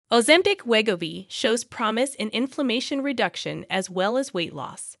Ozempic Wegovy shows promise in inflammation reduction as well as weight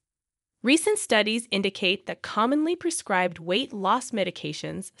loss. Recent studies indicate that commonly prescribed weight loss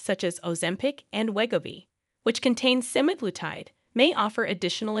medications such as Ozempic and Wegovy, which contain semaglutide, may offer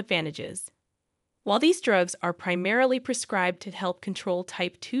additional advantages. While these drugs are primarily prescribed to help control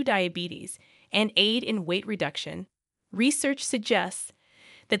type 2 diabetes and aid in weight reduction, research suggests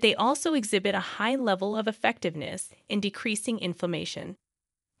that they also exhibit a high level of effectiveness in decreasing inflammation.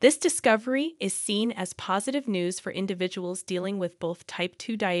 This discovery is seen as positive news for individuals dealing with both type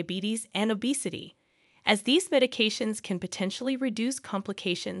 2 diabetes and obesity, as these medications can potentially reduce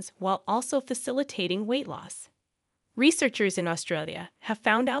complications while also facilitating weight loss. Researchers in Australia have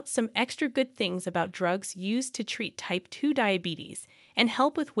found out some extra good things about drugs used to treat type 2 diabetes and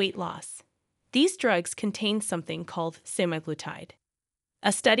help with weight loss. These drugs contain something called semaglutide.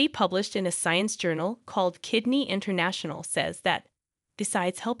 A study published in a science journal called Kidney International says that,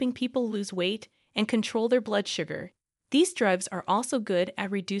 besides helping people lose weight and control their blood sugar, these drugs are also good at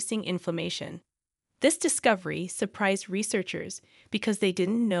reducing inflammation. This discovery surprised researchers because they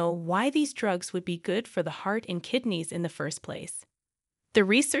didn't know why these drugs would be good for the heart and kidneys in the first place. The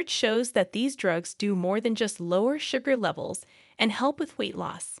research shows that these drugs do more than just lower sugar levels and help with weight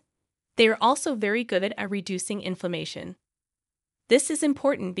loss. They are also very good at reducing inflammation. This is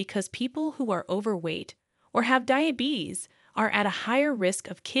important because people who are overweight or have diabetes are at a higher risk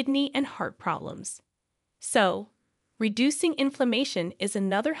of kidney and heart problems. So, reducing inflammation is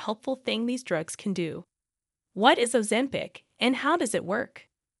another helpful thing these drugs can do. What is Ozempic and how does it work?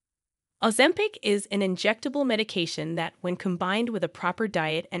 Ozempic is an injectable medication that, when combined with a proper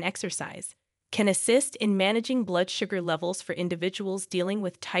diet and exercise, can assist in managing blood sugar levels for individuals dealing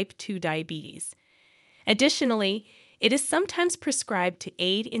with type 2 diabetes. Additionally, it is sometimes prescribed to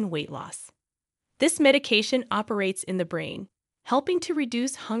aid in weight loss. This medication operates in the brain, helping to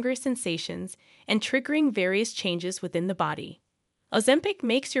reduce hunger sensations and triggering various changes within the body. Ozempic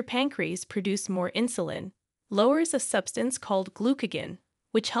makes your pancreas produce more insulin, lowers a substance called glucagon,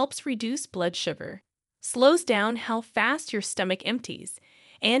 which helps reduce blood sugar, slows down how fast your stomach empties,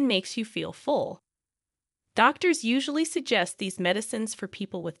 and makes you feel full. Doctors usually suggest these medicines for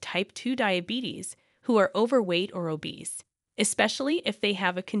people with type 2 diabetes who are overweight or obese, especially if they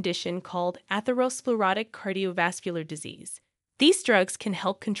have a condition called atherosclerotic cardiovascular disease. These drugs can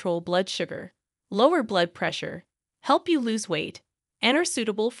help control blood sugar, lower blood pressure, help you lose weight, and are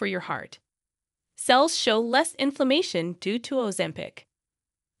suitable for your heart. Cells show less inflammation due to Ozempic.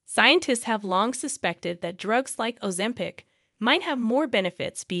 Scientists have long suspected that drugs like Ozempic might have more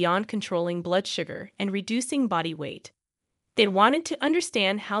benefits beyond controlling blood sugar and reducing body weight. They wanted to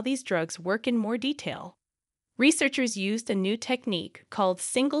understand how these drugs work in more detail. Researchers used a new technique called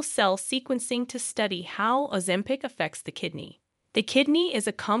single-cell sequencing to study how Ozempic affects the kidney. The kidney is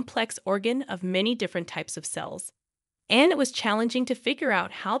a complex organ of many different types of cells, and it was challenging to figure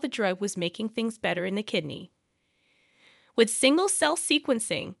out how the drug was making things better in the kidney. With single-cell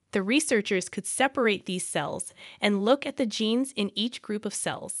sequencing, the researchers could separate these cells and look at the genes in each group of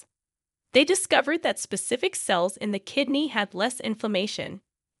cells. They discovered that specific cells in the kidney had less inflammation,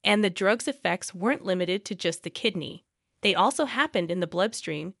 and the drug's effects weren't limited to just the kidney. They also happened in the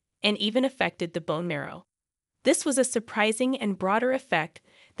bloodstream and even affected the bone marrow. This was a surprising and broader effect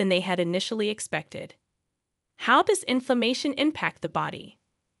than they had initially expected. How does inflammation impact the body?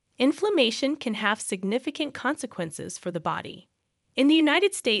 Inflammation can have significant consequences for the body. In the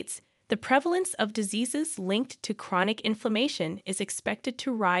United States, the prevalence of diseases linked to chronic inflammation is expected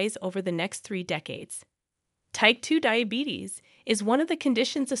to rise over the next 3 decades. Type 2 diabetes is one of the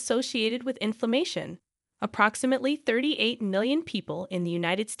conditions associated with inflammation. Approximately 38 million people in the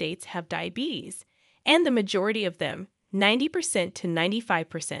United States have diabetes, and the majority of them, 90% to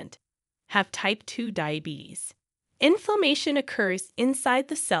 95%, have type 2 diabetes. Inflammation occurs inside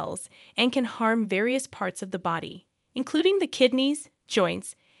the cells and can harm various parts of the body, including the kidneys,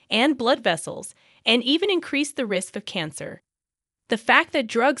 joints, and blood vessels, and even increase the risk of cancer. The fact that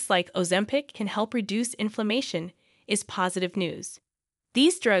drugs like Ozempic can help reduce inflammation is positive news.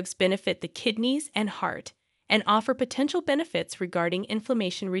 These drugs benefit the kidneys and heart and offer potential benefits regarding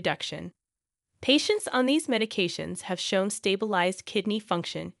inflammation reduction. Patients on these medications have shown stabilized kidney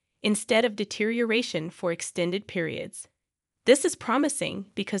function instead of deterioration for extended periods. This is promising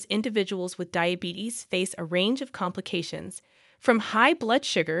because individuals with diabetes face a range of complications, from high blood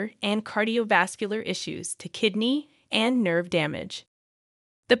sugar and cardiovascular issues to kidney and nerve damage.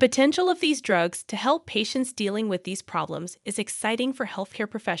 The potential of these drugs to help patients dealing with these problems is exciting for healthcare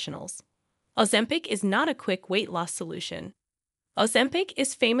professionals. Ozempic is not a quick weight loss solution. Ozempic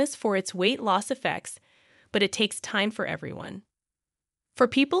is famous for its weight loss effects, but it takes time for everyone. For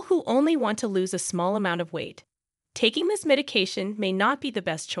people who only want to lose a small amount of weight, taking this medication may not be the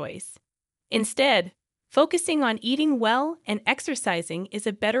best choice. Instead, focusing on eating well and exercising is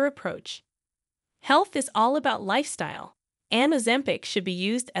a better approach. Health is all about lifestyle, and Ozempic should be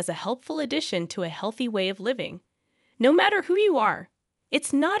used as a helpful addition to a healthy way of living. No matter who you are,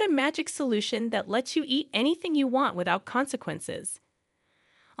 it's not a magic solution that lets you eat anything you want without consequences.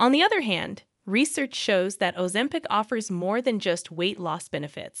 On the other hand, research shows that Ozempic offers more than just weight loss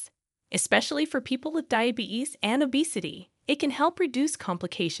benefits. Especially for people with diabetes and obesity, it can help reduce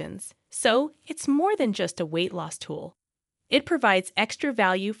complications. So, it's more than just a weight loss tool. It provides extra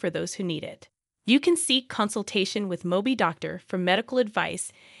value for those who need it. You can seek consultation with Mobi Doctor for medical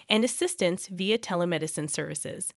advice and assistance via telemedicine services.